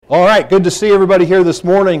All right, good to see everybody here this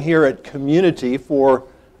morning here at Community for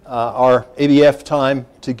our ABF time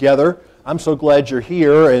together. I'm so glad you're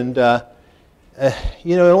here, and it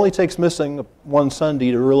only takes missing one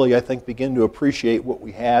Sunday to really, I think, begin to appreciate what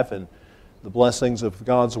we have and the blessings of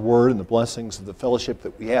God's Word and the blessings of the fellowship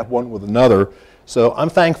that we have one with another. So I'm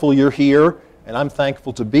thankful you're here, and I'm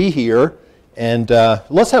thankful to be here. And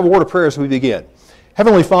let's have a word of prayer as we begin.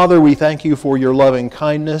 Heavenly Father, we thank you for your loving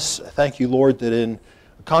kindness. Thank you, Lord, that in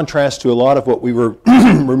contrast to a lot of what we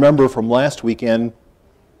remember from last weekend,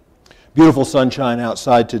 beautiful sunshine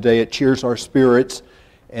outside today, it cheers our spirits.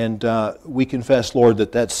 And we confess, Lord,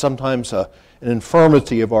 that that's sometimes an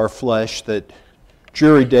infirmity of our flesh, that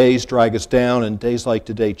dreary days drag us down and days like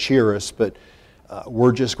today cheer us. But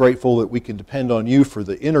we're just grateful that we can depend on you for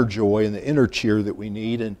the inner joy and the inner cheer that we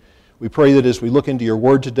need. And we pray that as we look into your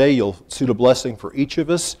word today, you'll suit a blessing for each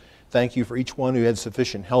of us. Thank you for each one who had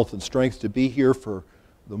sufficient health and strength to be here for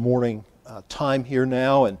the morning time here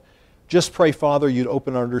now. And just pray, Father, you'd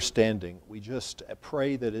open our understanding. We just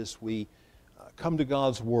pray that as we come to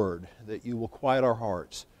God's word, that you will quiet our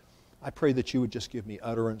hearts. I pray that you would just give me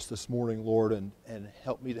utterance this morning, Lord, and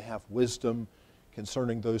help me to have wisdom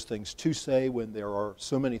concerning those things to say when there are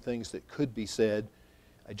so many things that could be said.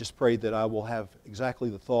 I just pray that I will have exactly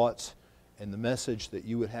the thoughts and the message that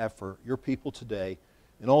you would have for your people today.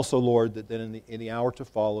 And also, Lord, that then in the hour to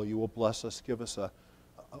follow, you will bless us, give us a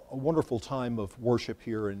wonderful time of worship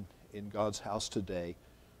here in God's house today.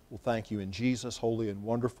 We'll thank you in Jesus' holy and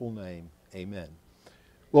wonderful name. Amen.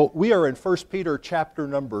 Well, we are in 1 Peter chapter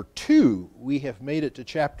number 2. We have made it to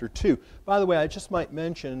chapter 2. By the way, I just might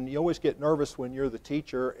mention, you always get nervous when you're the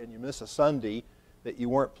teacher and you miss a Sunday that you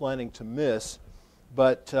weren't planning to miss.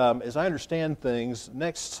 But as I understand things,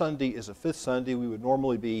 next Sunday is a fifth Sunday. We would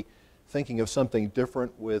normally be thinking of something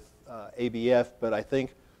different with ABF, but I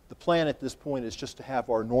think the plan at this point is just to have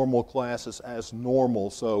our normal classes as normal.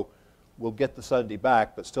 So we'll get the Sunday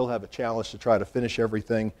back, but still have a challenge to try to finish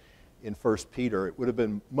everything in 1 Peter. It would have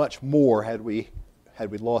been much more had we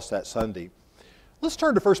lost that Sunday. Let's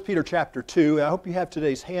turn to 1 Peter chapter 2. I hope you have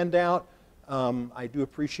today's handout. I do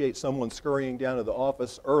appreciate someone scurrying down to the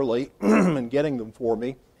office early and getting them for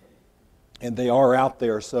me. And they are out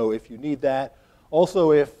there, so if you need that.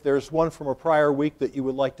 Also, if there's one from a prior week that you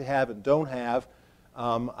would like to have and don't have,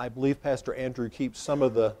 I believe Pastor Andrew keeps some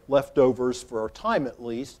of the leftovers for our time at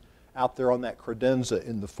least out there on that credenza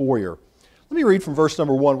in the foyer. Let me read from verse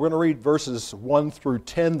number 1. We're going to read verses 1 through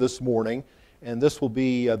 10 this morning, and this will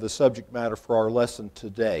be the subject matter for our lesson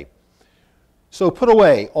today. So put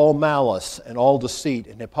away all malice and all deceit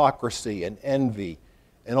and hypocrisy and envy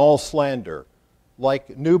and all slander.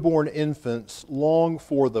 Like newborn infants, long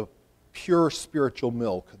for the pure spiritual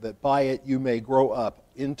milk, that by it you may grow up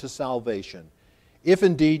into salvation, if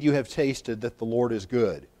indeed you have tasted that the Lord is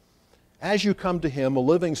good. As you come to him, a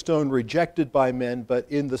living stone rejected by men, but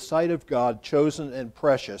in the sight of God chosen and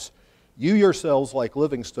precious, you yourselves, like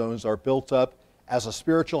living stones, are built up as a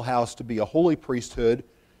spiritual house to be a holy priesthood,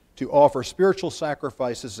 to offer spiritual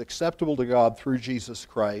sacrifices acceptable to God through Jesus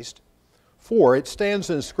Christ. For it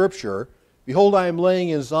stands in Scripture, behold, I am laying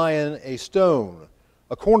in Zion a stone,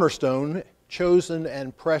 a cornerstone, chosen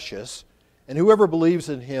and precious, and whoever believes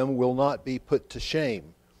in him will not be put to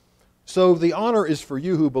shame. So the honor is for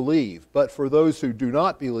you who believe, but for those who do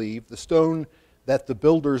not believe, the stone that the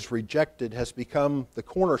builders rejected has become the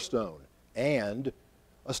cornerstone, and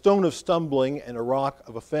a stone of stumbling and a rock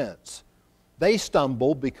of offense. They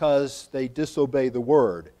stumble because they disobey the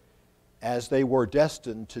word, as they were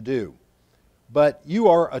destined to do. But you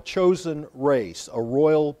are a chosen race, a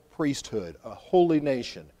royal priesthood, a holy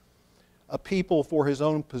nation, a people for his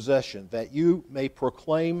own possession, that you may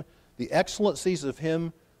proclaim the excellencies of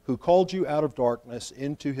him who called you out of darkness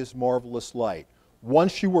into his marvelous light.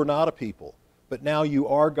 Once you were not a people, but now you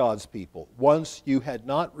are God's people. Once you had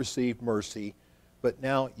not received mercy, but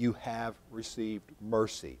now you have received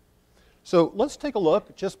mercy. So let's take a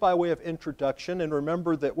look, just by way of introduction, and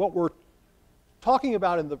remember that what we're talking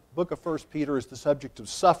about in the book of 1 Peter is the subject of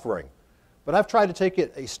suffering. But I've tried to take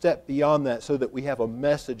it a step beyond that so that we have a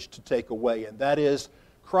message to take away, and that is,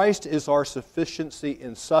 Christ is our sufficiency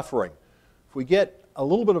in suffering. If we get a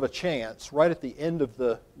little bit of a chance, right at the end of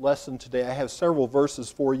the lesson today, I have several verses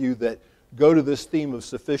for you that go to this theme of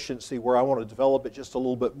sufficiency, where I want to develop it just a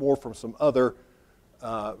little bit more from some other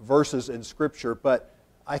verses in Scripture. But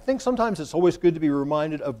I think sometimes it's always good to be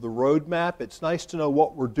reminded of the roadmap. It's nice to know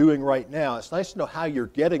what we're doing right now. It's nice to know how you're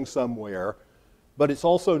getting somewhere, but it's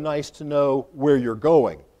also nice to know where you're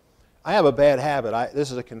going. I have a bad habit.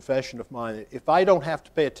 This is a confession of mine. If I don't have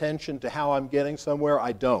to pay attention to how I'm getting somewhere,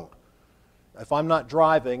 I don't. If I'm not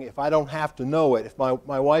driving, if I don't have to know it, if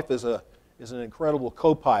my wife is an incredible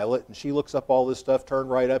co-pilot and she looks up all this stuff, turn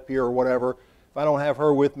right up here or whatever, if I don't have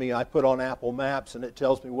her with me, I put on Apple Maps and it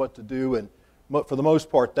tells me what to do, and for the most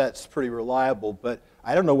part that's pretty reliable, but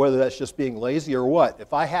I don't know whether that's just being lazy or what.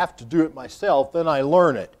 If I have to do it myself, then I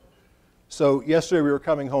learn it. So yesterday we were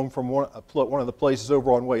coming home from one of the places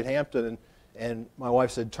over on Wade Hampton, and my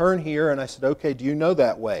wife said, turn here, and I said, okay, do you know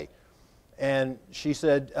that way? And she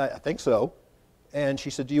said, I think so. And she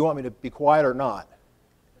said, do you want me to be quiet or not?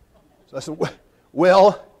 So I said,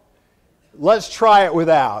 well, let's try it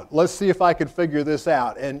without. Let's see if I can figure this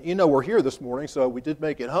out. And you know, we're here this morning, so we did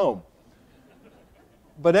make it home.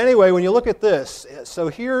 But anyway, when you look at this, so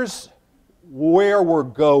here's where we're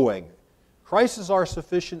going. Christ is our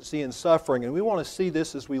sufficiency in suffering, and we want to see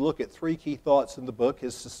this as we look at three key thoughts in the book.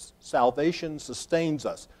 His salvation sustains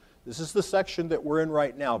us. This is the section that we're in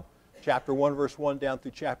right now, chapter 1, verse 1, down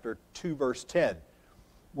through chapter 2, verse 10.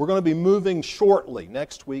 We're going to be moving shortly.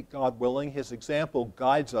 Next week, God willing, His example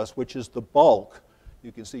guides us, which is the bulk.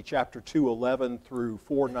 You can see chapter 2, 11 through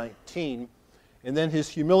 4, 19. And then His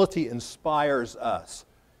humility inspires us.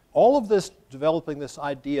 All of this developing this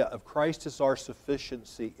idea of Christ as our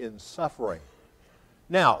sufficiency in suffering.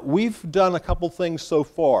 Now, we've done a couple things so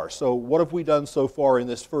far. So what have we done so far in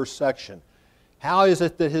this first section? How is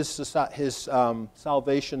it that His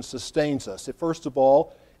salvation sustains us? First of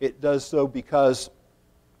all, it does so because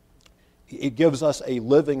it gives us a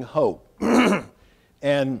living hope.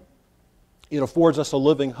 And it affords us a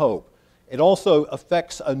living hope. It also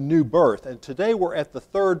affects a new birth. And today we're at the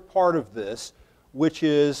third part of this, which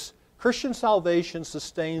is Christian salvation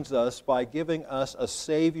sustains us by giving us a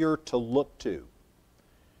Savior to look to.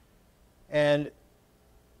 And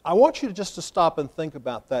I want you just to stop and think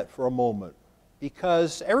about that for a moment,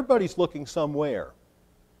 because everybody's looking somewhere.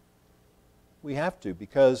 We have to,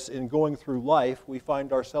 because in going through life, we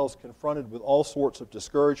find ourselves confronted with all sorts of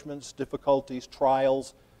discouragements, difficulties,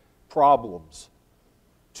 trials, problems.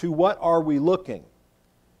 To what are we looking?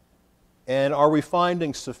 And are we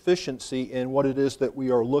finding sufficiency in what it is that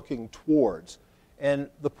we are looking towards? And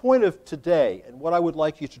the point of today, and what I would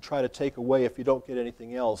like you to try to take away if you don't get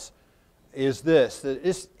anything else, is this, that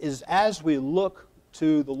is as we look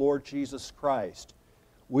to the Lord Jesus Christ,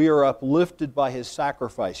 we are uplifted by His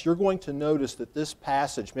sacrifice. You're going to notice that this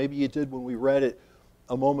passage, maybe you did when we read it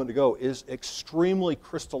a moment ago, is extremely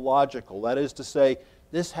Christological. That is to say,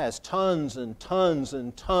 this has tons and tons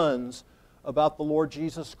and tons about the Lord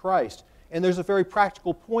Jesus Christ. And there's a very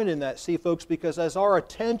practical point in that, see folks, because as our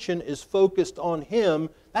attention is focused on Him,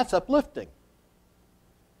 that's uplifting.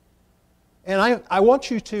 And I want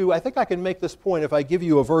you to, I think I can make this point if I give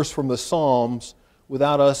you a verse from the Psalms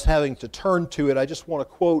without us having to turn to it. I just want to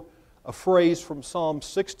quote a phrase from Psalm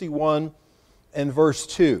 61 and verse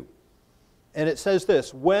 2. And it says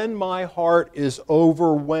this, when my heart is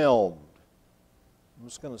overwhelmed. I'm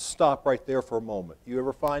just going to stop right there for a moment. You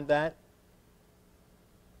ever find that?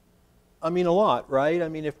 I mean, a lot, right? I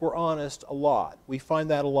mean, if we're honest, a lot. We find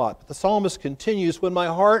that a lot. But the psalmist continues, when my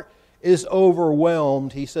heart is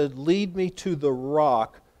overwhelmed, he said, lead me to the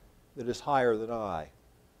rock that is higher than I.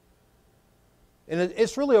 And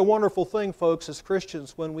it's really a wonderful thing, folks, as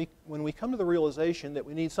Christians, when we come to the realization that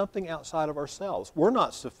we need something outside of ourselves. We're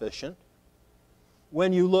not sufficient.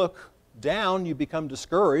 When you look down, you become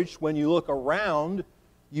discouraged. When you look around,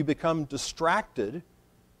 you become distracted.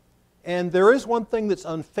 And there is one thing that's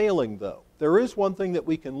unfailing, though. There is one thing that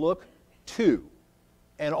we can look to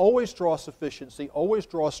and always draw sufficiency, always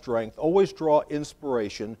draw strength, always draw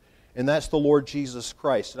inspiration, and that's the Lord Jesus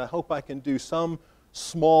Christ. And I hope I can do some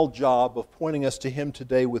small job of pointing us to Him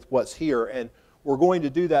today with what's here. And we're going to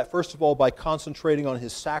do that, first of all, by concentrating on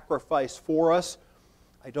His sacrifice for us.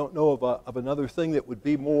 I don't know of another thing that would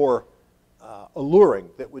be more alluring,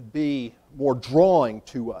 that would be more drawing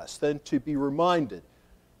to us than to be reminded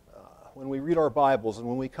when we read our Bibles and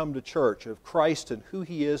when we come to church of Christ and who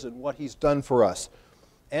He is and what He's done for us.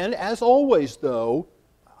 And as always, though,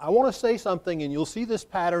 I want to say something, and you'll see this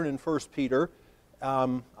pattern in 1 Peter.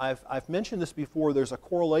 I've mentioned this before. There's a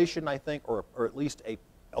correlation, I think, or at least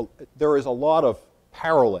there is a lot of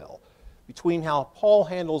parallel between how Paul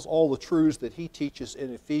handles all the truths that he teaches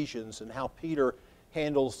in Ephesians and how Peter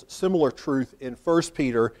handles similar truth in 1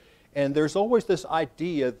 Peter. And there's always this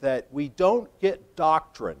idea that we don't get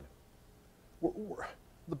doctrine.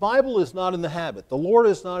 The Bible is not in the habit, the Lord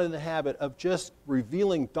is not in the habit of just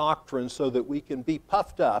revealing doctrine so that we can be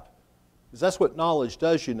puffed up, because that's what knowledge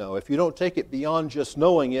does, you know. If you don't take it beyond just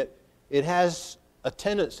knowing it, it has a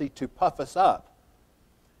tendency to puff us up.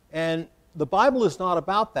 And the Bible is not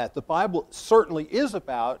about that. The Bible certainly is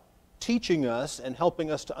about teaching us and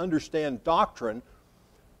helping us to understand doctrine,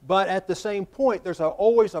 but at the same point, there's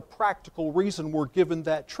always a practical reason we're given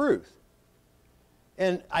that truth.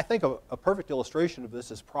 And I think a perfect illustration of this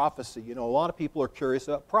is prophecy. You know, a lot of people are curious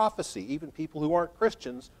about prophecy. Even people who aren't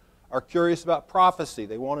Christians are curious about prophecy.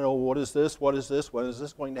 They want to know, what is this, when is this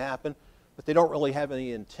going to happen? But they don't really have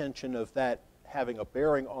any intention of that having a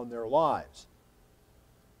bearing on their lives.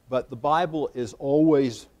 But the Bible is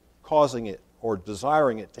always causing it or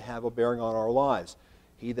desiring it to have a bearing on our lives.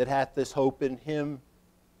 He that hath this hope in him,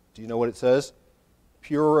 do you know what it says?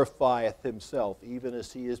 Purifieth himself, even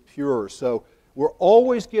as he is pure. So we're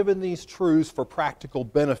always given these truths for practical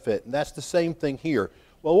benefit, and that's the same thing here.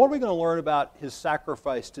 Well, what are we going to learn about his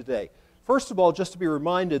sacrifice today? First of all, just to be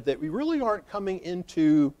reminded that we really aren't coming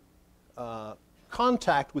into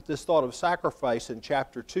contact with this thought of sacrifice in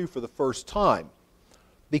chapter 2 for the first time.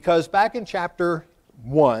 Because back in chapter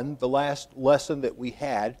 1, the last lesson that we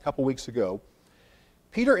had a couple weeks ago,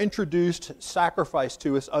 Peter introduced sacrifice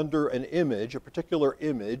to us under an image, a particular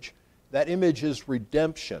image. That image is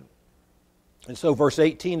redemption. And so verse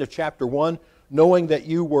 18 of chapter 1, knowing that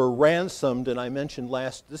you were ransomed, and I mentioned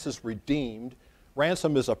this is redeemed.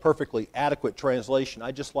 Ransom is a perfectly adequate translation.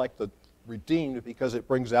 I just like the redeemed because it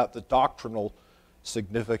brings out the doctrinal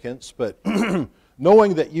significance. But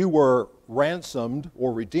knowing that you were ransomed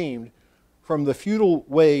or redeemed from the feudal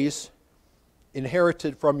ways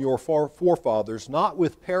inherited from your forefathers, not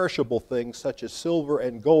with perishable things such as silver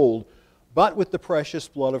and gold, but with the precious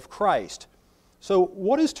blood of Christ. So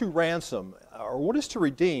what is to ransom, or what is to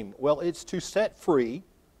redeem? Well, it's to set free.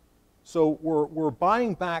 So we're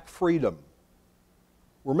buying back freedom.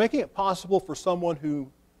 We're making it possible for someone who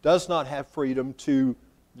does not have freedom to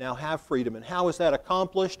now have freedom. And how is that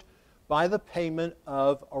accomplished? By the payment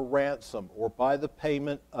of a ransom, or by the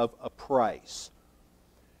payment of a price.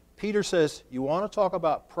 Peter says, you want to talk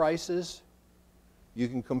about prices? You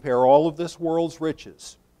can compare all of this world's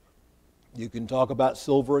riches. You can talk about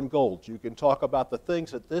silver and gold. You can talk about the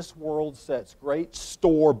things that this world sets great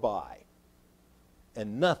store by.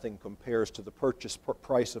 And nothing compares to the purchase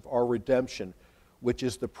price of our redemption, which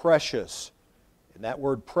is the precious. And that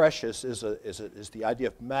word precious is the idea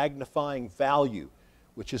of magnifying value,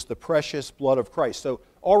 which is the precious blood of Christ. So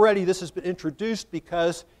already this has been introduced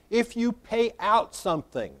because if you pay out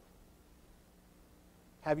something,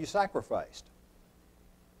 have you sacrificed?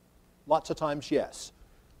 Lots of times, yes.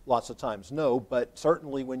 Lots of times, no. But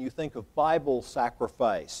certainly when you think of Bible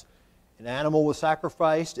sacrifice, an animal was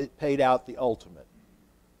sacrificed, it paid out the ultimate.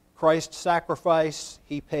 Christ's sacrifice,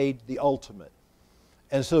 he paid the ultimate.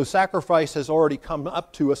 And so sacrifice has already come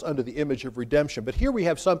up to us under the image of redemption. But here we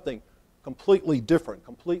have something completely different,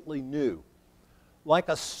 completely new. Like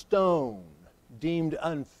a stone deemed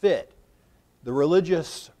unfit, the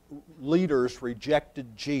religious leaders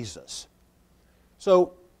rejected Jesus.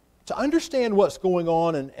 So to understand what's going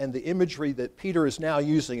on and the imagery that Peter is now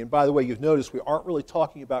using, and by the way, you've noticed we aren't really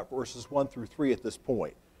talking about verses 1 through 3 at this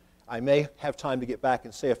point. I may have time to get back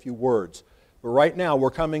and say a few words. But right now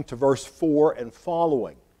we're coming to verse 4 and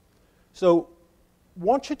following. So I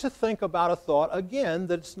want you to think about a thought, again,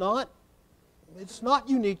 that it's not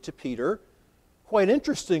unique to Peter. Quite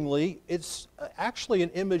interestingly, it's actually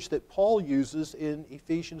an image that Paul uses in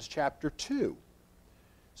Ephesians chapter 2.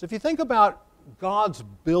 So if you think about God's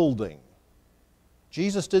building,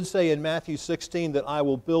 Jesus did say in Matthew 16 that I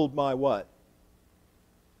will build my what?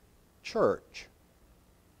 Church.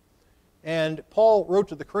 And Paul wrote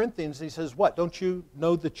to the Corinthians, he says, what? Don't you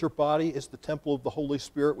know that your body is the temple of the Holy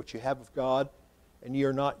Spirit which you have of God, and ye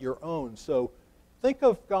are not your own? So think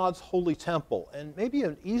of God's holy temple. And maybe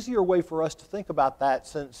an easier way for us to think about that,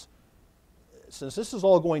 since this is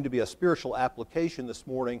all going to be a spiritual application this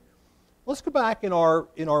morning, let's go back in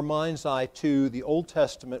our mind's eye to the Old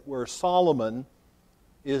Testament where Solomon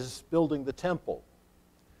is building the temple.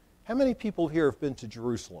 How many people here have been to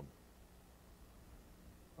Jerusalem?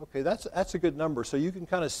 Okay, that's a good number. So you can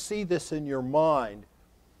kind of see this in your mind.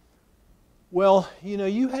 Well, you know,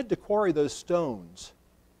 you had to quarry those stones.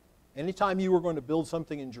 Anytime you were going to build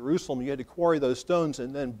something in Jerusalem, you had to quarry those stones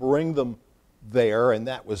and then bring them there, and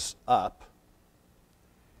that was up.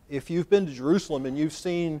 If you've been to Jerusalem and you've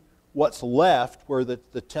seen what's left, where the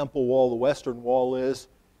temple wall, the western wall is,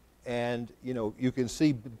 and you know, you can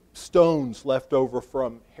see stones left over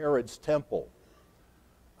from Herod's temple.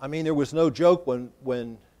 I mean, there was no joke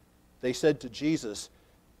when they said to Jesus,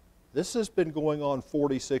 this has been going on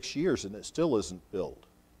 46 years and it still isn't built.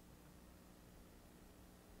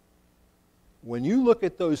 When you look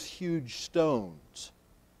at those huge stones,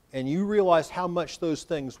 and you realize how much those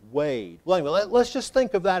things weighed. Well, anyway, let's just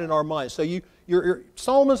think of that in our minds. So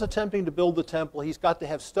Solomon's attempting to build the temple. He's got to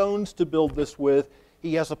have stones to build this with.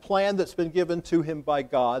 He has a plan that's been given to him by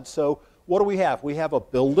God. So what do we have? We have a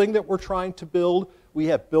building that we're trying to build. We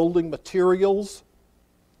have building materials.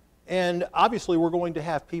 And obviously we're going to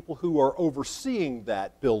have people who are overseeing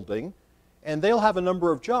that building. And they'll have a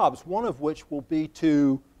number of jobs, one of which will be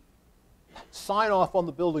to sign off on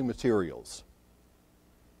the building materials.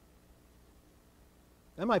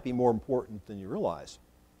 That might be more important than you realize.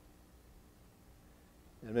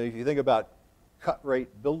 And if you think about cut-rate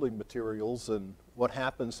building materials and what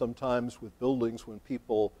happens sometimes with buildings when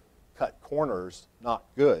people cut corners, not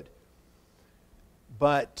good.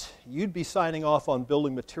 But you'd be signing off on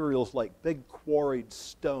building materials like big quarried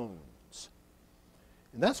stones.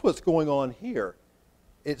 And that's what's going on here.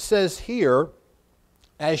 It says here,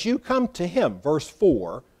 as you come to him, verse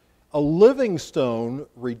 4, a living stone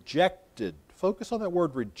rejected. Focus on that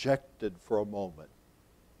word rejected for a moment.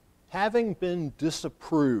 Having been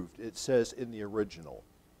disapproved, it says in the original.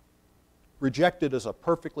 Rejected is a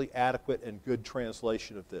perfectly adequate and good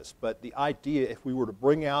translation of this. But the idea, if we were to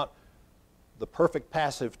bring out the perfect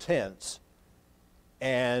passive tense,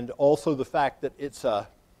 and also the fact that it's a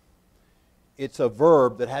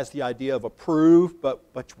verb that has the idea of approve, but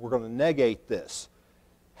we're going to negate this.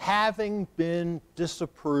 Having been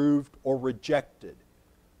disapproved or rejected.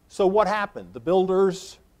 So what happened? The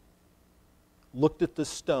builders looked at the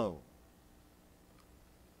stone.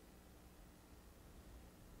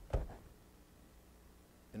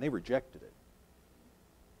 And they rejected it.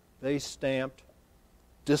 They stamped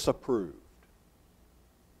disapproved.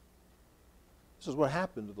 This is what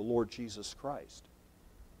happened to the Lord Jesus Christ.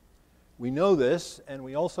 We know this, and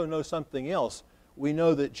we also know something else. We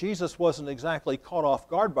know that Jesus wasn't exactly caught off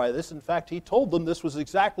guard by this. In fact, he told them this was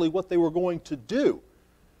exactly what they were going to do.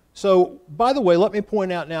 So, by the way, let me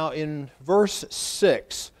point out now in verse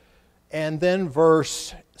 6 and then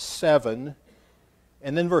verse 7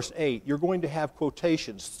 and then verse 8, you're going to have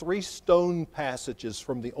quotations, 3 stone passages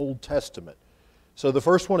from the Old Testament. So the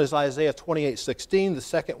first one is Isaiah 28:16. The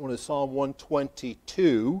second one is Psalm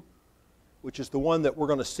 122, which is the one that we're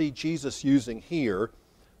going to see Jesus using here.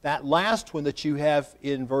 That last one that you have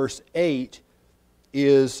in verse 8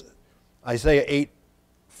 is Isaiah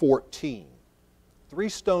 8:14. 3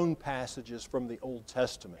 stone passages from the Old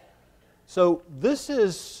Testament. So this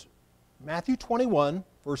is Matthew 21,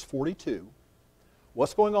 verse 42.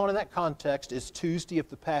 What's going on in that context is Tuesday of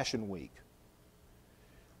the Passion Week,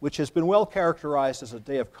 which has been well characterized as a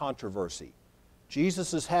day of controversy.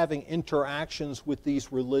 Jesus is having interactions with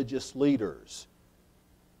these religious leaders,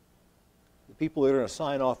 the people that are going to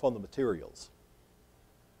sign off on the materials,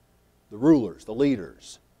 the rulers, the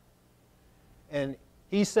leaders. And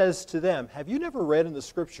he says to them, have you never read in the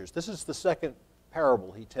Scriptures? This is the second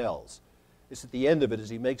parable he tells. It's at the end of it as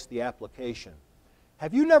he makes the application.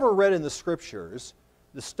 Have you never read in the Scriptures,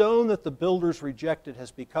 the stone that the builders rejected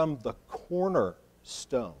has become the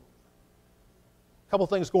cornerstone? A couple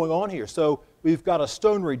things going on here. So we've got a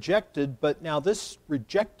stone rejected, but now this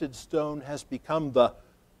rejected stone has become the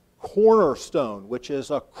cornerstone, which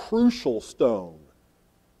is a crucial stone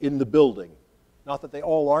in the building. Not that they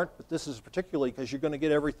all aren't, but this is particularly because you're going to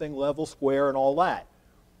get everything level, square, and all that.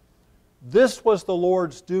 This was the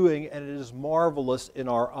Lord's doing, and it is marvelous in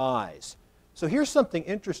our eyes. So here's something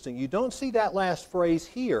interesting. You don't see that last phrase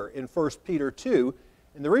here in 1 Peter 2,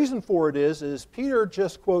 and the reason for it is Peter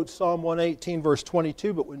just quotes Psalm 118, verse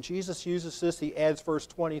 22, but when Jesus uses this, he adds verse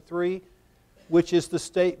 23, which is the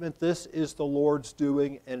statement, this is the Lord's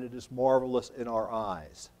doing, and it is marvelous in our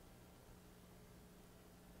eyes.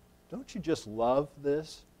 Don't you just love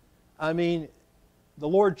this? I mean, the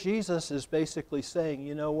Lord Jesus is basically saying,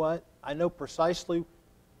 you know what? I know precisely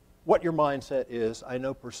what your mindset is. I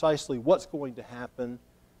know precisely what's going to happen.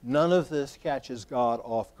 None of this catches God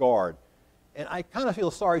off guard. And I kind of feel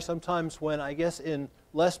sorry sometimes when, I guess in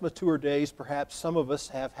less mature days, perhaps some of us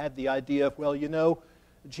have had the idea of, well, you know,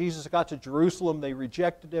 Jesus got to Jerusalem, they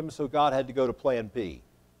rejected him, so God had to go to plan B.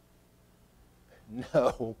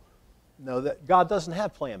 No, that God doesn't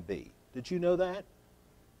have plan B. Did you know that?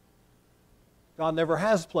 God never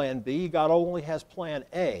has plan B. God only has plan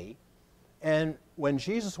A. And when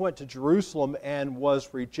Jesus went to Jerusalem and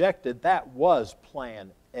was rejected, that was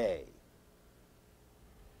plan A.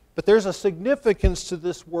 But there's a significance to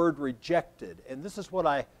this word rejected, and this is what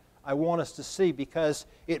I want us to see, because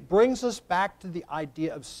it brings us back to the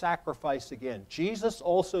idea of sacrifice again. Jesus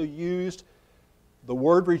also used the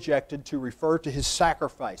word rejected to refer to his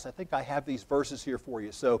sacrifice. I think I have these verses here for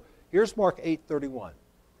you. So here's Mark 8:31.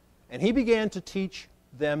 And he began to teach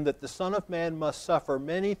them that the Son of Man must suffer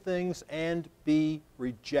many things and be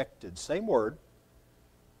rejected. Same word,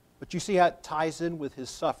 but you see how it ties in with his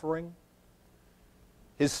suffering,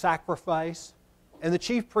 his sacrifice, and the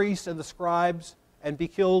chief priests and the scribes, and be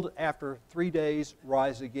killed after 3 days,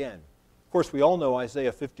 rise again. Of course, we all know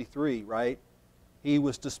Isaiah 53, right? He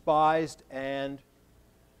was despised and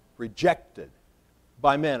rejected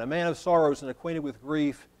by men, a man of sorrows and acquainted with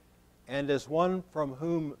grief, and as one from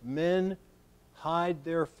whom men hide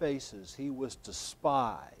their faces, he was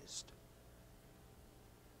despised.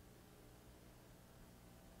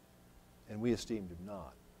 And we esteemed him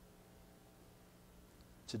not.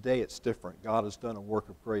 Today it's different. God has done a work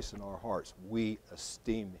of grace in our hearts. We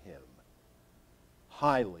esteem him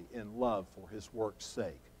highly in love for his work's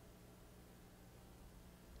sake.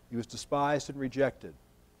 He was despised and rejected.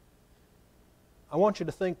 I want you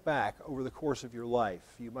to think back over the course of your life.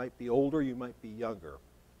 You might be older, you might be younger.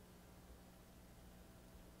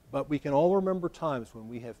 But we can all remember times when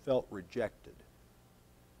we have felt rejected.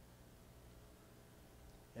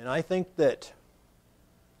 And I think that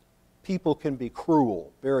people can be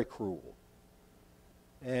cruel, very cruel.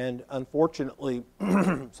 And unfortunately,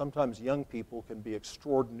 sometimes young people can be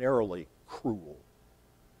extraordinarily cruel.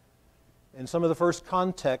 And some of the first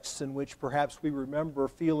contexts in which perhaps we remember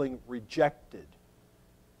feeling rejected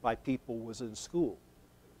by people was in school,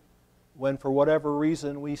 when for whatever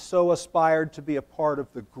reason we so aspired to be a part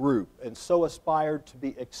of the group and so aspired to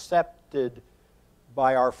be accepted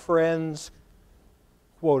by our friends,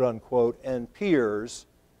 quote unquote, and peers,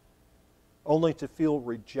 only to feel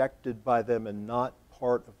rejected by them and not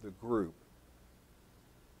part of the group.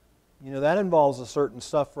 You know, that involves a certain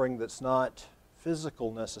suffering that's not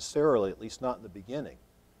physical necessarily, at least not in the beginning.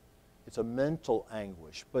 It's a mental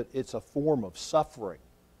anguish, but it's a form of suffering.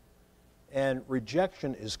 And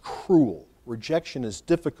rejection is cruel. Rejection is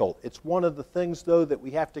difficult. It's one of the things, though, that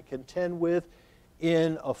we have to contend with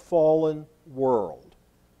in a fallen world.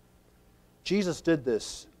 Jesus did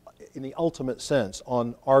this in the ultimate sense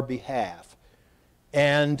on our behalf.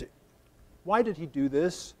 And why did he do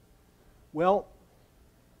this? Well,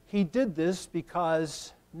 he did this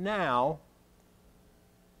because now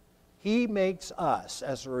he makes us,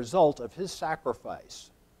 as a result of his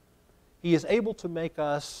sacrifice, he is able to make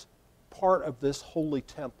us part of this holy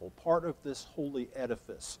temple, part of this holy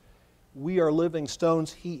edifice. We are living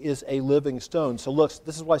stones. He is a living stone. So look,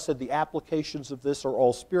 this is why I said the applications of this are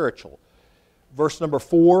all spiritual. Verse number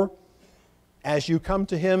 4, as you come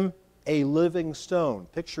to him, a living stone,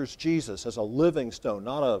 pictures Jesus as a living stone,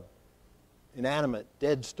 not an inanimate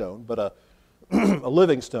dead stone, but a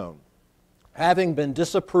living stone. Having been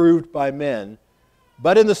disapproved by men,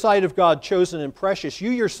 but in the sight of God chosen and precious, you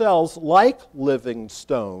yourselves, like living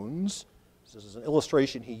stones, this is an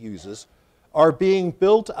illustration he uses, are being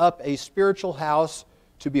built up a spiritual house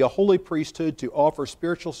to be a holy priesthood, to offer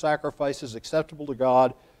spiritual sacrifices acceptable to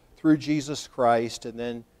God through Jesus Christ. And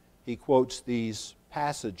then he quotes these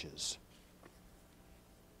passages.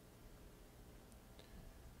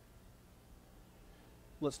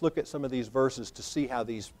 Let's look at some of these verses to see how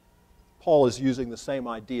Paul is using the same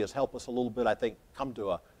ideas. Help us a little bit, I think, come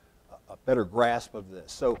to a better grasp of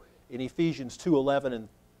this. So in Ephesians 2:11 and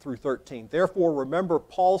through 13, therefore remember,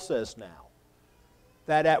 Paul says now,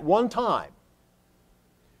 that at one time,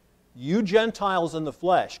 you Gentiles in the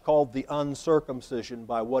flesh, called the uncircumcision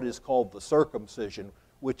by what is called the circumcision,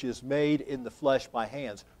 which is made in the flesh by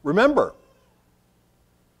hands. Remember,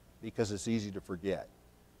 because it's easy to forget.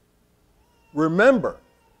 Remember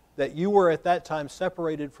that you were at that time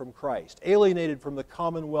separated from Christ, alienated from the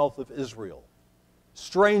commonwealth of Israel,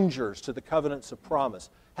 strangers to the covenants of promise,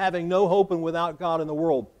 having no hope and without God in the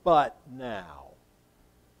world, but now.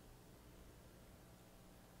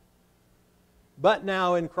 But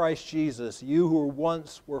now in Christ Jesus, you who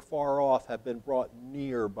once were far off have been brought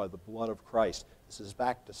near by the blood of Christ. This is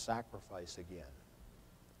back to sacrifice again.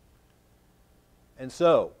 And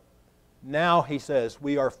so, now he says,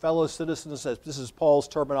 we are fellow citizens, this is Paul's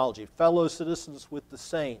terminology, fellow citizens with the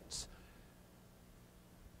saints,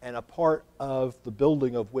 and a part of the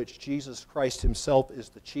building of which Jesus Christ himself is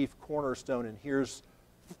the chief cornerstone. And here's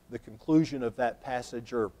the conclusion of that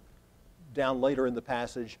passage, or down later in the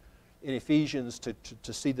passage in Ephesians,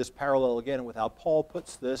 to see this parallel again with how Paul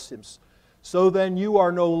puts this. So then you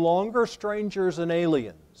are no longer strangers and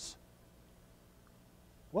aliens.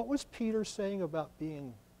 What was Peter saying about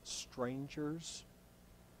being strangers?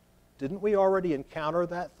 Didn't we already encounter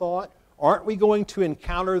that thought? Aren't we going to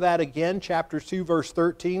encounter that again? Chapter 2, verse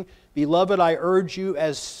 13. Beloved, I urge you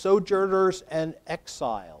as sojourners and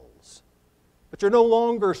exiles. But you're no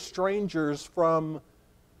longer strangers from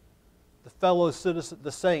the fellow citizen,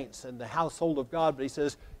 the saints and the household of God, but he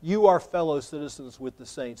says, you are fellow citizens with the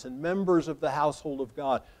saints and members of the household of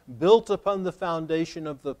God, built upon the foundation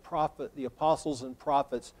of the apostles and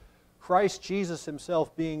prophets, Christ Jesus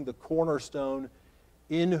himself being the cornerstone,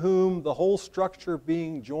 in whom the whole structure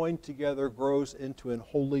being joined together grows into an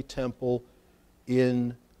holy temple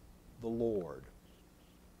in the Lord.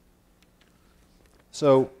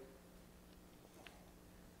 So,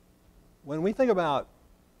 when we think about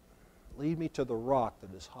lead me to the rock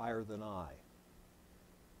that is higher than I,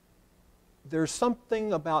 there's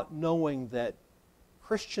something about knowing that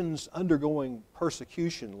Christians undergoing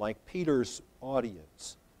persecution, like Peter's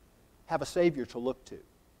audience, have a Savior to look to.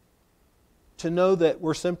 To know that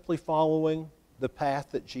we're simply following the path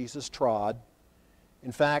that Jesus trod.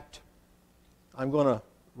 In fact, I'm going to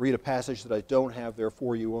read a passage that I don't have there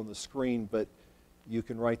for you on the screen, but you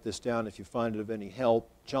can write this down if you find it of any help.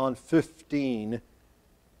 John 15.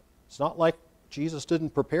 It's not like Jesus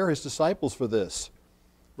didn't prepare his disciples for this.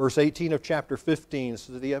 Verse 18 of chapter 15, this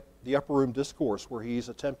is the upper room discourse where he's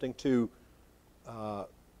attempting to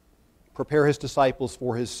prepare his disciples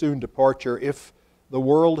for his soon departure. If the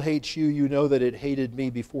world hates you, you know that it hated me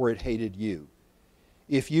before it hated you.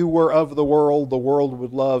 If you were of the world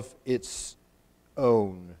would love its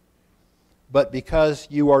own. But because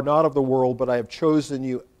you are not of the world, but I have chosen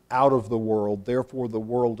you out of the world, therefore the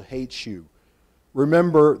world hates you.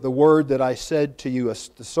 Remember the word that I said to you,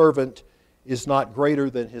 the servant is not greater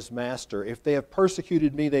than his master. If they have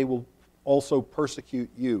persecuted me, they will also persecute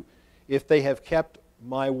you. If they have kept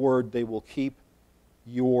my word, they will keep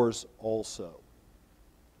yours also.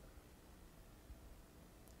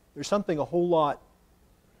 There's something a whole lot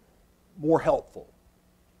more helpful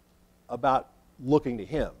about looking to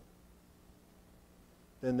him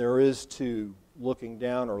than there is to looking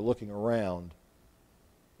down or looking around,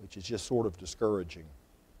 which is just sort of discouraging.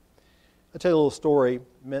 I'll tell you a little story. It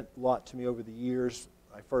meant a lot to me over the years.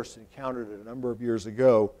 I first encountered it a number of years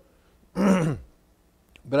ago.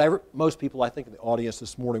 But most people, I think, in the audience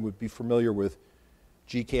this morning would be familiar with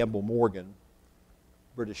G. Campbell Morgan,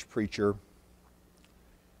 British preacher.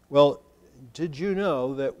 Well, did you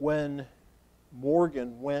know that when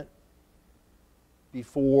Morgan went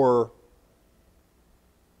before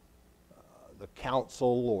the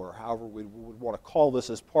council, or however we would want to call this,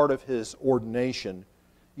 as part of his ordination,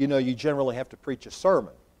 you know, you generally have to preach a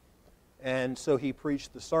sermon. And so he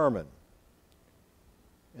preached the sermon.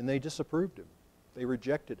 And they disapproved him. They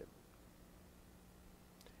rejected him.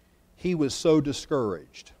 He was so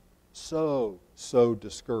discouraged. So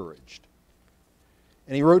discouraged.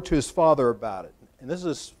 And he wrote to his father about it. And this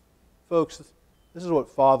is, folks, this is what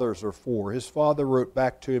fathers are for. His father wrote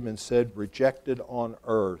back to him and said, rejected on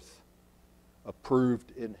earth,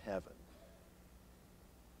 approved in heaven.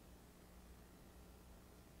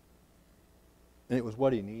 And it was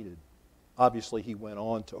what he needed. Obviously, he went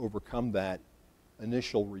on to overcome that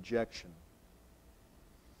initial rejection.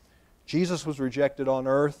 Jesus was rejected on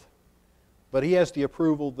earth, but he has the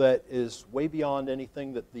approval that is way beyond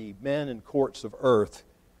anything that the men and courts of earth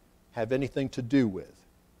have anything to do with.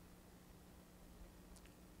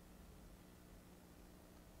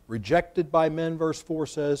 Rejected by men, verse 4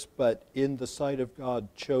 says, but in the sight of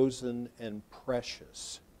God, chosen and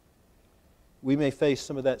precious. We may face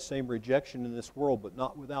some of that same rejection in this world, but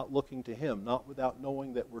not without looking to him, not without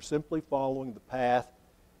knowing that we're simply following the path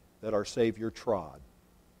that our Savior trod.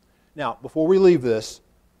 Now, before we leave this,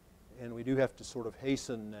 and we do have to sort of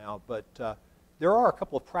hasten now, but there are a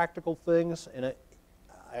couple of practical things, and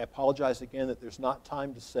I apologize again that there's not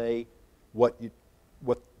time to say what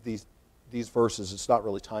these verses, it's not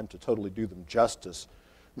really time to totally do them justice.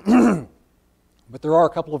 But there are a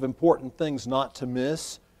couple of important things not to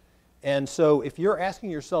miss. And so if you're asking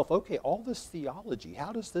yourself, okay, all this theology,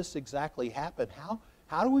 how does this exactly happen?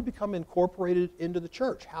 How do we become incorporated into the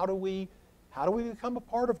church? How do we become a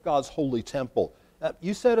part of God's holy temple?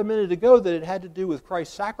 You said a minute ago that it had to do with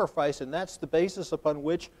Christ's sacrifice, and that's the basis upon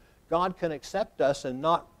which God can accept us and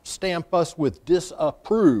not stamp us with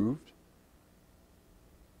disapproved.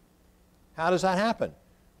 How does that happen?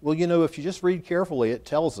 Well, you know, if you just read carefully, it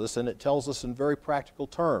tells us, and it tells us in very practical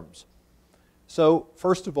terms. So,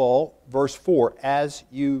 first of all, verse 4, as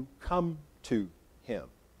you come to him.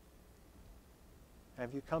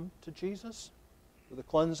 Have you come to Jesus with a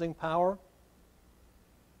cleansing power?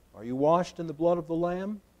 Are you washed in the blood of the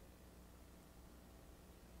Lamb?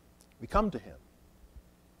 We come to him.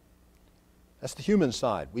 That's the human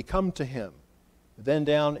side. We come to him. Then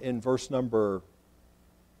down in verse number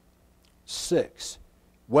 6,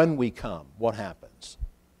 when we come, what happens?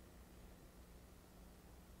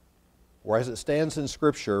 Or as it stands in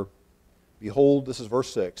Scripture, Behold, this is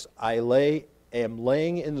verse 6, am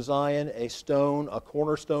laying in Zion a stone, a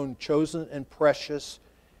cornerstone chosen and precious,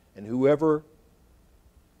 and whoever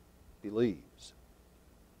believes.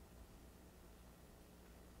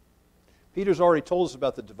 Peter's already told us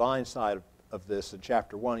about the divine side of this in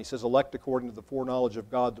chapter 1. He says, elect according to the foreknowledge of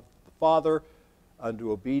God the Father,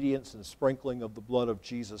 unto obedience and sprinkling of the blood of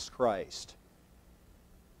Jesus Christ.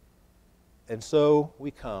 And so we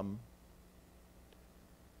come,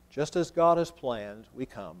 just as God has planned, we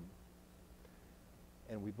come,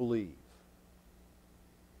 and we believe.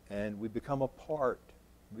 And we become a part,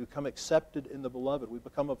 we become accepted in the beloved, we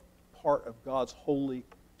become a part of God's holy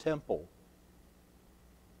temple.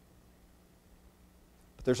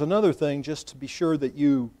 But there's another thing, just to be sure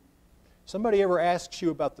that somebody ever asks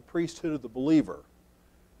you about the priesthood of the believer,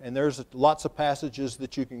 and there's lots of passages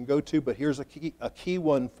that you can go to, but here's a key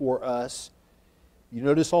one for us. You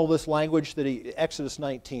notice all this language that Exodus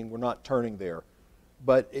 19, we're not turning there,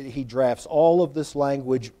 but he drafts all of this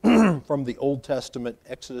language from the Old Testament,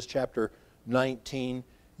 Exodus chapter 19.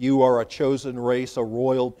 You are a chosen race, a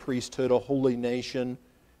royal priesthood, a holy nation.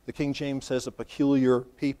 The King James says a peculiar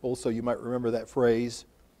people, so you might remember that phrase.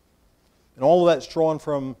 And all of that's drawn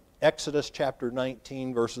from Exodus chapter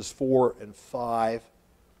 19, verses 4 and 5.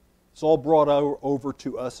 It's all brought over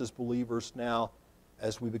to us as believers now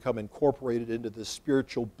as we become incorporated into this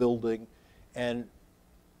spiritual building. And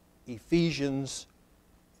Ephesians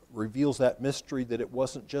reveals that mystery that it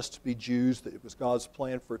wasn't just to be Jews, that it was God's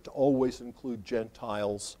plan for it to always include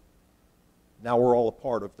Gentiles. Now we're all a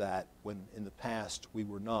part of that, when in the past we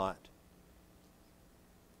were not.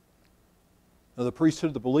 Now the priesthood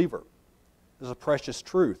of the believer is a precious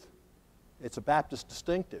truth. It's a Baptist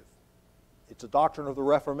distinctive. It's a doctrine of the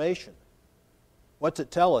Reformation. What's it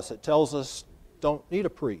tell us? It tells us don't need a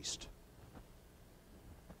priest.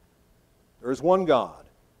 There is one God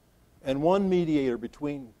and one mediator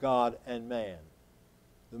between God and man,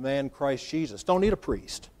 the man Christ Jesus. Don't need a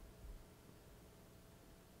priest.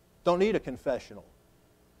 Don't need a confessional.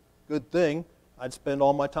 Good thing I'd spend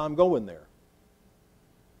all my time going there.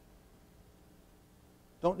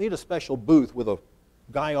 Don't need a special booth with a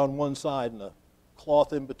guy on one side and a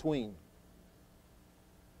cloth in between.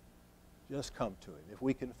 Just come to Him. If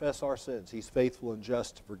we confess our sins, He's faithful and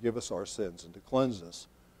just to forgive us our sins and to cleanse us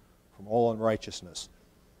from all unrighteousness.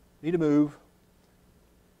 Need to move.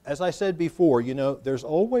 As I said before, there's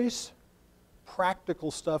always practical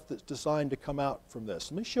stuff that's designed to come out from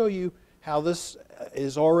this. Let me show you how this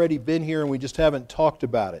has already been here and we just haven't talked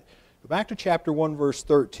about it. Go back to chapter 1, verse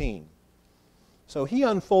 13. So he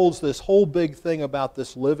unfolds this whole big thing about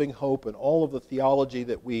this living hope and all of the theology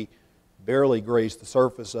that we barely grazed the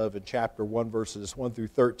surface of in chapter 1, verses 1 through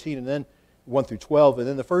 13, and then 1 through 12. And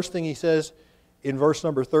then the first thing he says in verse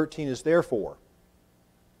number 13 is therefore.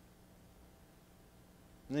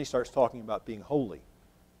 And then he starts talking about being holy.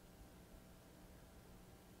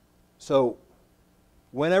 So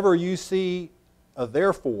whenever you see a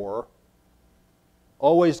therefore,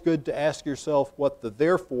 always good to ask yourself what the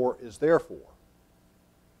therefore is there for.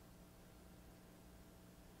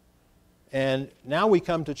 And now we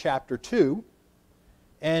come to chapter 2,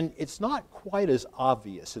 and it's not quite as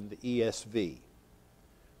obvious in the ESV,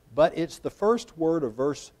 but it's the first word of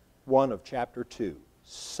verse 1 of chapter 2,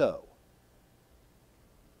 so.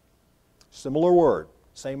 Similar word,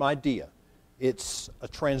 same idea. It's a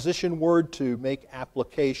transition word to make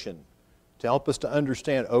application, to help us to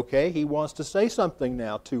understand, okay, he wants to say something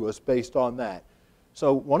now to us based on that.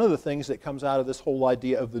 So one of the things that comes out of this whole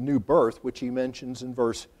idea of the new birth, which he mentions in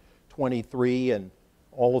verse 23 and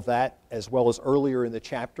all of that, as well as earlier in the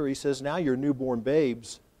chapter, he says, now you're newborn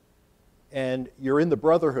babes and you're in the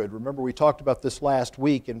brotherhood. Remember, we talked about this last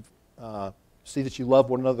week, and see that you love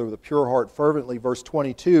one another with a pure heart fervently, verse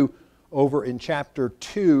 22, over in chapter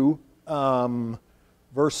 2,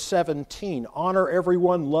 verse 17. Honor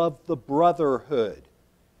everyone, love the brotherhood.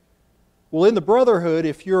 Well, in the brotherhood,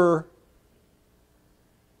 if you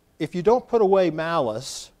don't put away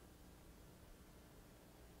malice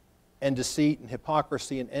and deceit and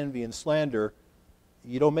hypocrisy and envy and slander,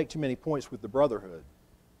 you don't make too many points with the brotherhood.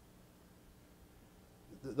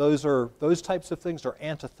 Those types of things are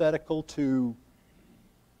antithetical to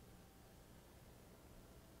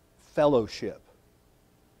fellowship,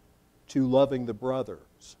 to loving the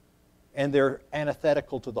brothers. And they're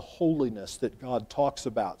antithetical to the holiness that God talks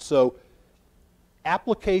about. So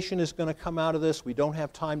application is going to come out of this. We don't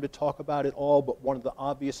have time to talk about it all, but one of the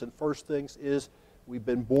obvious and first things is we've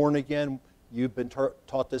been born again. You've been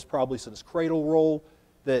taught this probably since cradle roll,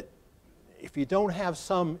 that if you don't have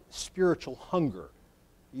some spiritual hunger,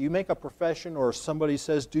 you make a profession or somebody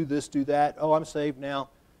says do this, do that, oh, I'm saved now.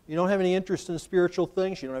 You don't have any interest in spiritual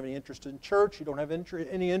things. You don't have any interest in church. You don't have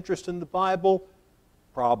any interest in the Bible.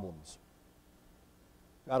 Problems.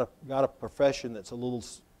 Got a profession that's a little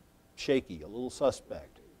shaky, a little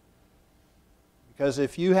suspect. Because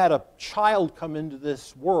if you had a child come into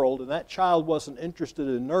this world and that child wasn't interested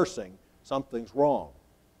in nursing, something's wrong.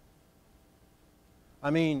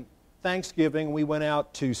 I mean, Thanksgiving, we went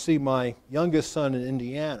out to see my youngest son in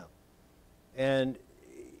Indiana. And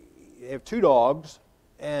they have 2 dogs,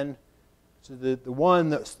 and so the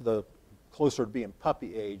one that's the closer to being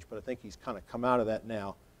puppy age, but I think he's kind of come out of that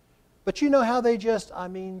now. But you know how they just, I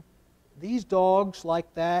mean, these dogs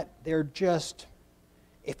like that, they're just,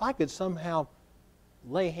 if I could somehow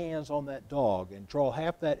lay hands on that dog and draw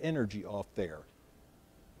half that energy off there,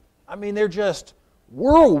 I mean, they're just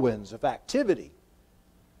whirlwinds of activity.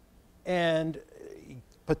 And you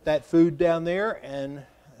put that food down there, and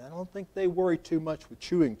I don't think they worry too much with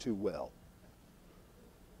chewing too well.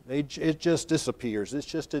 It just disappears. It's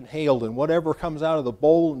just inhaled, and whatever comes out of the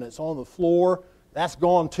bowl and it's on the floor, that's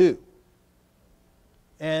gone too.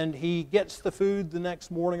 And he gets the food the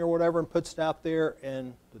next morning or whatever and puts it out there,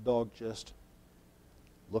 and the dog just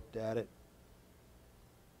looked at it.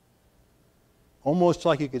 Almost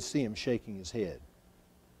like you could see him shaking his head.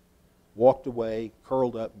 Walked away,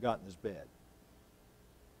 curled up, and got in his bed.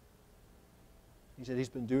 He said he's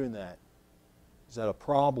been doing that. He's had a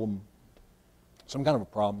problem, some kind of a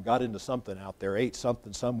problem, got into something out there, ate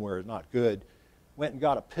something somewhere not good, went and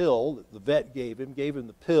got a pill that the vet gave him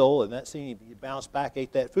the pill, and that seemed he bounced back,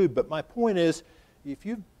 ate that food. But my point is, if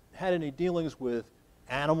you've had any dealings with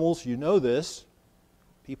animals, you know this.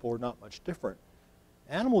 People are not much different.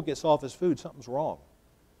 Animal gets off his food, something's wrong.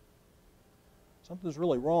 Something's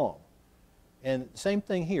really wrong. And same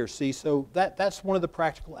thing here, see, so that's one of the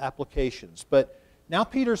practical applications. But now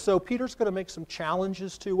Peter's going to make some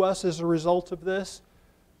challenges to us as a result of this.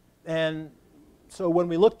 And so when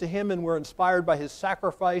we look to him and we're inspired by his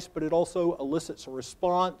sacrifice, but it also elicits a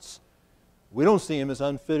response, we don't see him as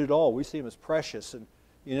unfit at all. We see him as precious. And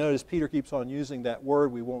you notice Peter keeps on using that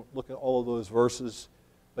word. We won't look at all of those verses,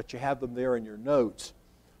 but you have them there in your notes.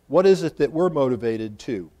 What is it that we're motivated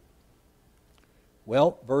to?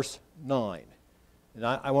 Well, verse 9. And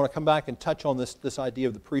I want to come back and touch on this idea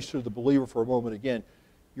of the priesthood of the believer for a moment again.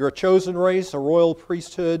 You're a chosen race, a royal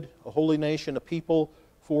priesthood, a holy nation, a people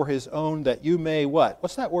for his own, that you may what?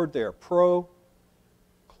 What's that word there?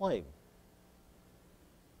 Proclaim.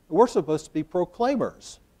 We're supposed to be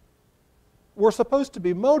proclaimers. We're supposed to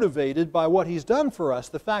be motivated by what he's done for us,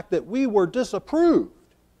 the fact that we were disapproved.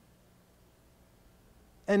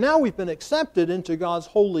 And now we've been accepted into God's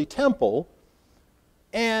holy temple,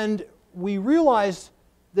 and we realize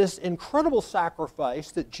this incredible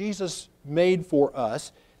sacrifice that Jesus made for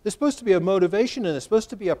us. There's supposed to be a motivation, and it's supposed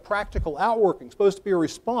to be a practical outworking. It's supposed to be a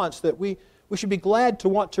response that we should be glad to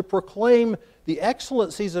want to proclaim the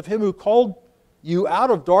excellencies of him who called you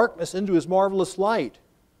out of darkness into his marvelous light.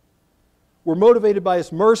 We're motivated by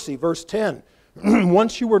his mercy. Verse 10,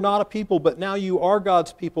 once you were not a people, but now you are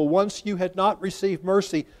God's people. Once you had not received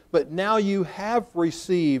mercy, but now you have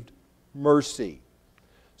received mercy.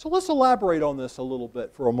 So let's elaborate on this a little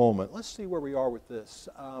bit for a moment. Let's see where we are with this.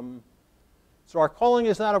 So our calling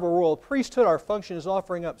is that of a royal priesthood. Our function is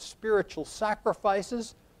offering up spiritual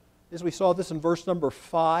sacrifices. As we saw this in verse number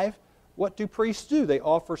 5. What do priests do? They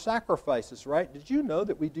offer sacrifices, right? Did you know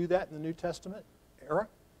that we do that in the New Testament era?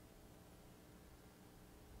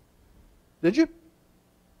 Did you?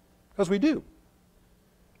 Because we do.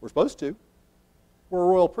 We're supposed to. We're a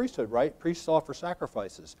royal priesthood, right? Priests offer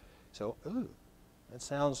sacrifices. So, ooh, that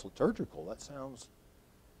sounds liturgical. That sounds...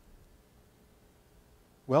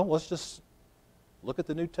 Well, let's just look at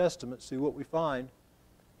the New Testament, see what we find.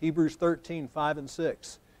 Hebrews 13, 5 and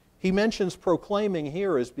 6. He mentions proclaiming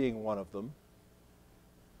here as being one of them.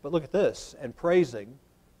 But look at this, and praising.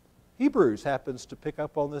 Hebrews happens to pick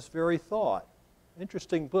up on this very thought.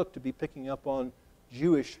 Interesting book to be picking up on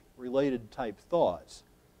Jewish-related type thoughts.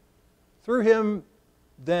 Through him,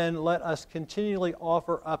 then, let us continually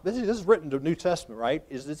offer up. This is written to the New Testament, right?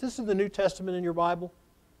 Is this in the New Testament in your Bible?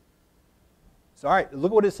 So, all right,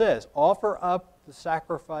 look what it says. Offer up the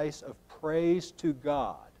sacrifice of praise to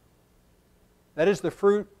God. That is the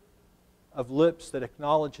fruit of lips that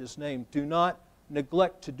acknowledge his name. Do not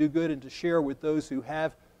neglect to do good and to share with those who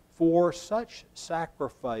have, for such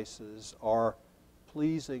sacrifices are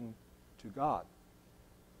pleasing to God.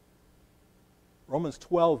 Romans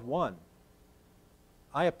 12:1.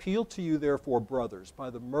 I appeal to you, therefore, brothers, by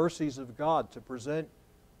the mercies of God, to present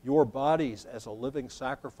your bodies as a living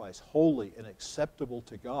sacrifice, holy and acceptable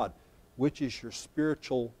to God, which is your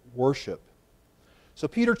spiritual worship. So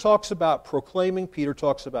Peter talks about proclaiming, Peter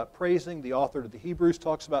talks about praising, the author to the Hebrews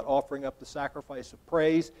talks about offering up the sacrifice of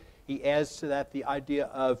praise. He adds to that the idea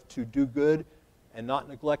of to do good and not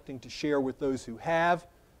neglecting to share with those who have.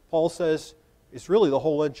 Paul says it's really the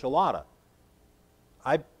whole enchilada.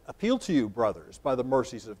 I appeal to you, brothers, by the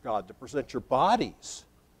mercies of God, to present your bodies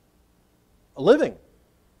a living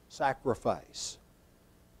sacrifice.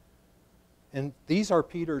 And these are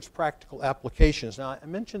Peter's practical applications. Now, I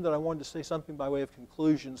mentioned that I wanted to say something by way of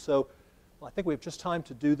conclusion, so I think we have just time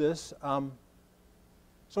to do this.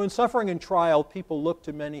 So in suffering and trial, people look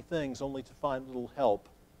to many things only to find little help.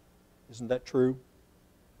 Isn't that true?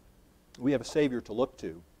 We have a Savior to look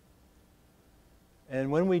to.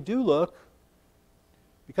 And when we do look,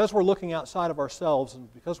 because we're looking outside of ourselves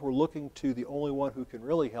and because we're looking to the only one who can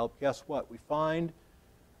really help, guess what? We find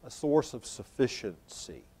a source of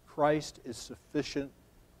sufficiency. Christ is sufficient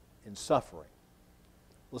in suffering.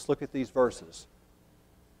 Let's look at these verses.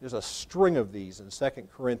 There's a string of these in 2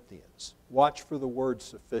 Corinthians. Watch for the word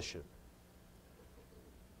sufficient.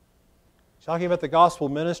 He's talking about the gospel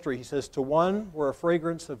ministry. He says, to one we're a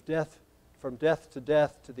fragrance of death, from death to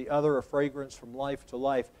death, to the other a fragrance from life to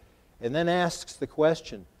life. And then asks the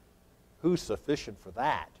question, who's sufficient for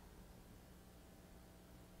that?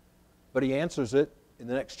 But he answers it in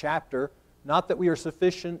the next chapter. Not that we are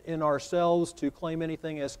sufficient in ourselves to claim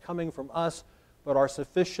anything as coming from us, but our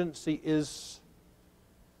sufficiency is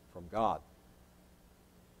from God.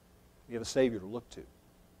 We have a Savior to look to.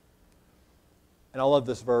 And I love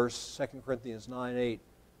this verse, 2 Corinthians 9:8.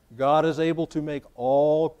 God is able to make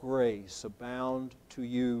all grace abound to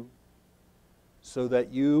you, so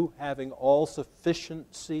that you, having all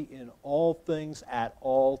sufficiency in all things at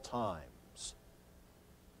all times,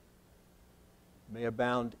 may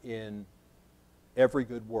abound in every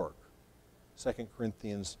good work. 2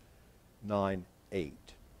 Corinthians 9:8.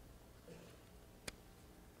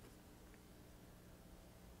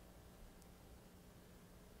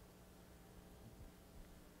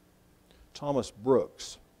 Thomas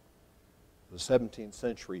Brooks, the 17th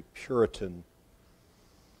century Puritan,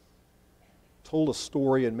 told a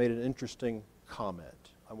story and made an interesting comment.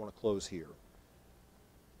 I want to close here.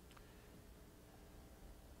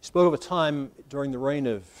 He spoke of a time during the reign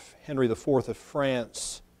of Henry IV of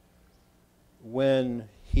France when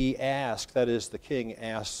he asked, that is, the king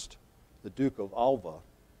asked the Duke of Alva,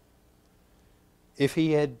 if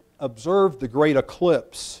he had observed the great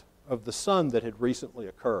eclipse of the sun that had recently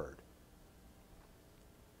occurred.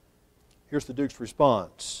 Here's the Duke's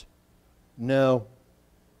response. No,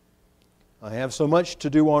 I have so much to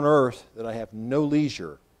do on earth that I have no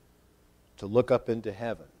leisure to look up into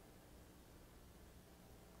heaven.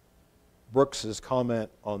 Brooks's comment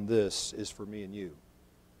on this is for me and you.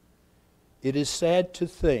 It is sad to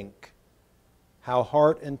think how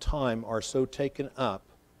heart and time are so taken up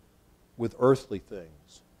with earthly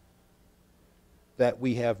things that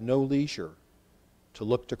we have no leisure to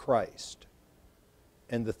look to Christ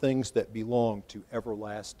and the things that belong to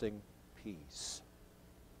everlasting peace.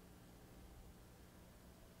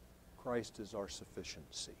 Christ is our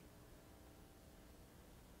sufficiency.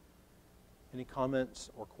 Any comments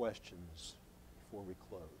or questions before we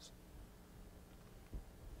close?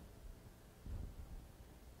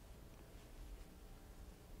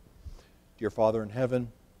 Dear Father in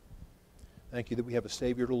heaven, thank you that we have a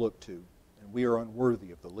Savior to look to, and we are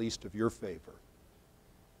unworthy of the least of your favor.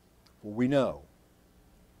 For we know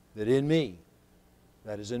that in me,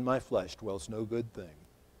 that is in my flesh, dwells no good thing.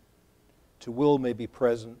 To will may be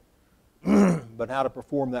present, but how to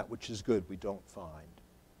perform that which is good we don't find.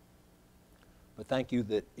 But thank you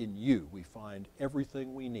that in you we find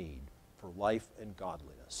everything we need for life and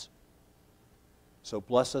godliness. So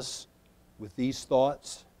bless us with these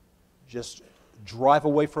thoughts. Just drive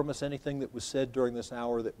away from us anything that was said during this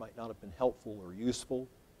hour that might not have been helpful or useful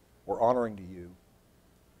or honoring to you.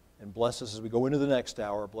 And bless us as we go into the next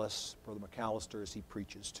hour. Bless Brother McAllister as he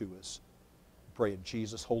preaches to us. We pray in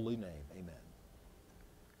Jesus' holy name. Amen.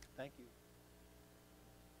 Thank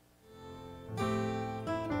you.